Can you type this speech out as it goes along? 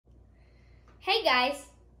Hey guys,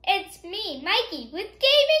 it's me, Mikey, with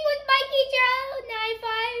Gaming with Mikey Joe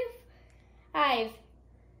 95.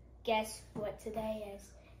 Guess what today is?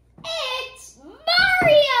 It's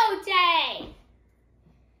Mario Day!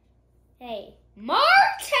 Hey,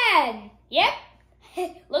 Martin! Yep,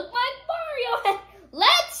 look like Mario.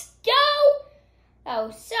 Let's go!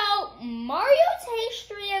 Oh, so Mario's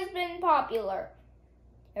history has been popular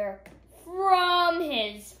from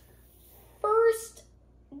his first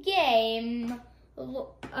game,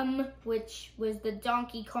 which was the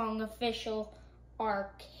Donkey Kong official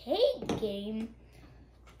arcade game,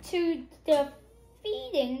 to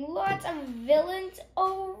defeating lots of villains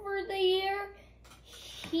over the year.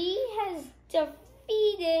 He has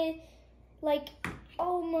defeated like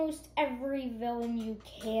almost every villain you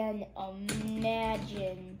can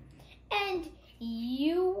imagine. And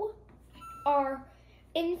you are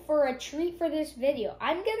in for a treat for this video.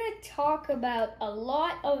 I'm gonna talk about a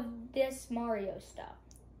lot of this Mario stuff.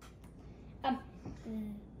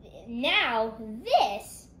 Now,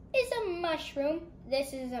 this is a mushroom.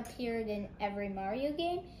 This has appeared in every Mario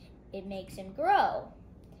game. It makes him grow.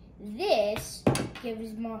 This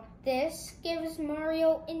gives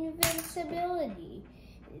Mario invincibility.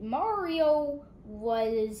 Mario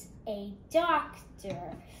was a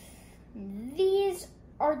doctor. These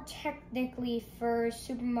are technically for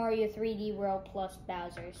Super Mario 3D World plus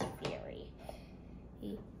Bowser's Fury.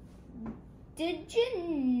 Did you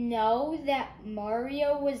know that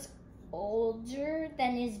Mario was older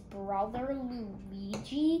than his brother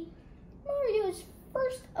Luigi? Mario's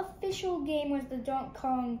first official game was the Donkey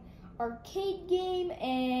Kong arcade game,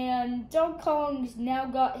 and Donkey Kong's now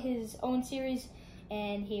got his own series,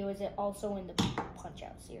 and he was also in the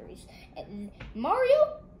Punch-Out series. And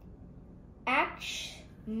Mario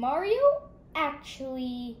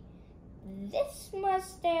actually, this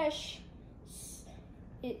mustache,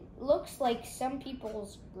 it looks like some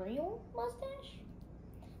people's real mustache.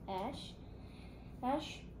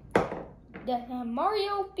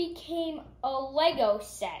 Mario became a Lego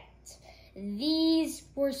set. These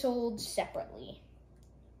were sold separately.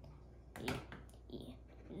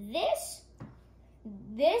 This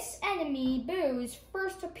enemy, Boo's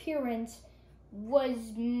first appearance was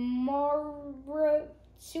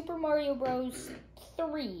Super Mario Bros.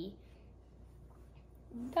 3.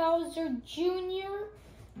 Bowser Jr.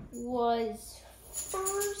 was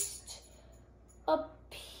first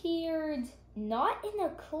appeared not in a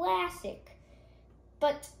classic,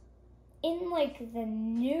 but in like the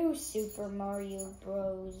new Super Mario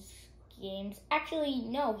Bros. Games. Actually,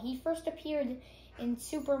 no, he first appeared in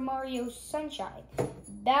Super Mario Sunshine.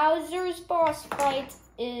 Bowser's boss fight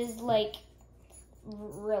is like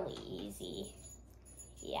really easy.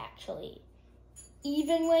 He actually,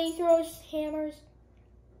 even when he throws hammers,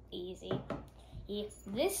 easy.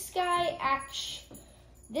 This guy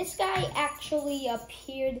actually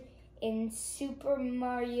appeared in Super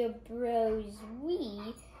Mario Bros.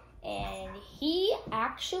 Wii, and he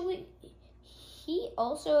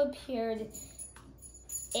also appeared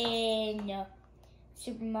in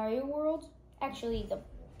Super Mario World. Actually,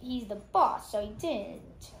 he's the boss, so he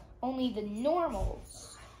didn't. Only the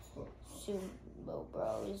normals Sumo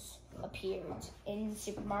Bros appeared in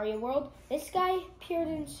Super Mario World. This guy appeared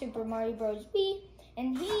in Super Mario Bros. Wii,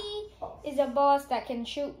 and he is a boss that can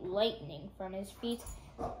shoot lightning from his feet.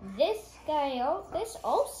 This guy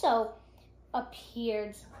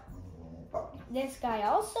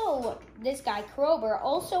Krober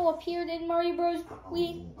also appeared in Mario Bros.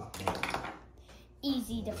 Wii.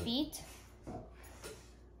 Easy defeat.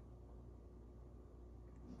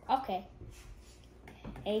 Okay.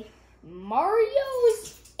 Hey, Mario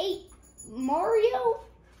was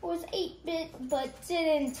 8-bit, but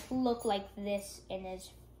didn't look like this in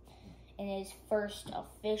his first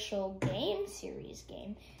official game series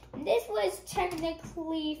game. This was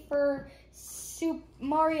technically for Super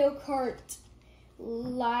Mario Kart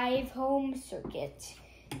Live Home Circuit.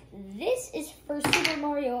 This is for Super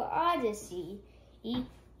Mario Odyssey.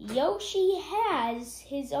 Yoshi has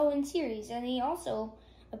his own series, and he also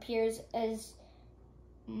appears as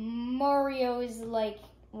Mario's, like,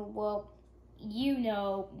 well, you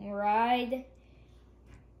know, ride.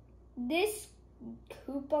 This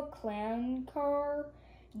Koopa Clown car,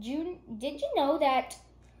 did you know that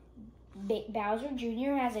Bowser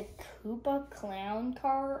Jr. has a Koopa Clown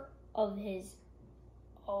car of his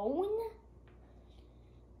own?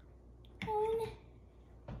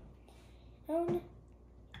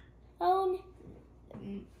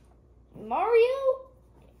 Mario?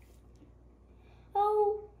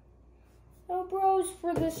 Oh, Bros,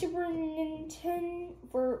 for the Super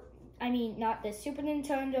Nintendo, not the Super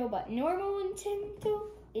Nintendo, but normal Nintendo,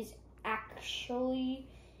 is actually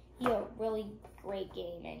great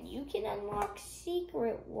game, and you can unlock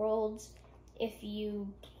secret worlds if you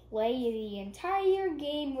play the entire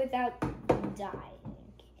game without dying.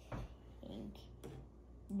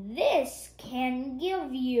 This can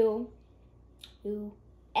give you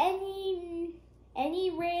any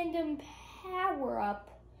random power-up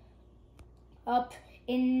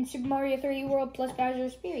in Super Mario 3D World plus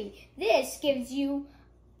Bowser's Fury. This gives you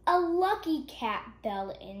a Lucky Cat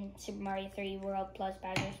bell in Super Mario 3D World plus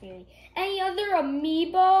Bowser's Fury. Any other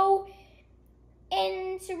amiibo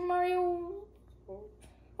in Super Mario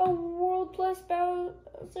World plus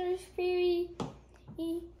Bowser's Fury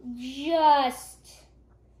just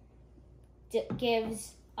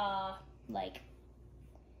gives a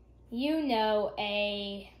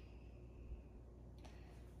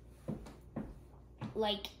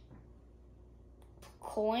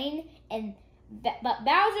coin, but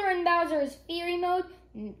Bowser in Bowser's Fury mode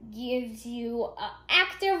gives you an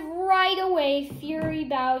active right away Fury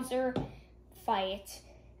Bowser fight.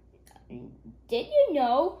 Did you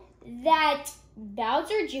know that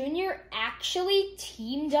Bowser Jr. actually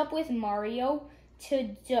teamed up with Mario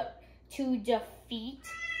to defeat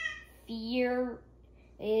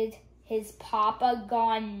his Papa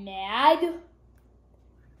Gone Mad?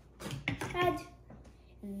 And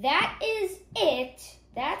that is it.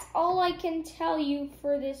 That's all I can tell you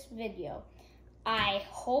for this video. I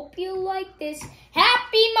hope you like this.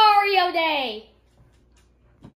 Happy Mario Day!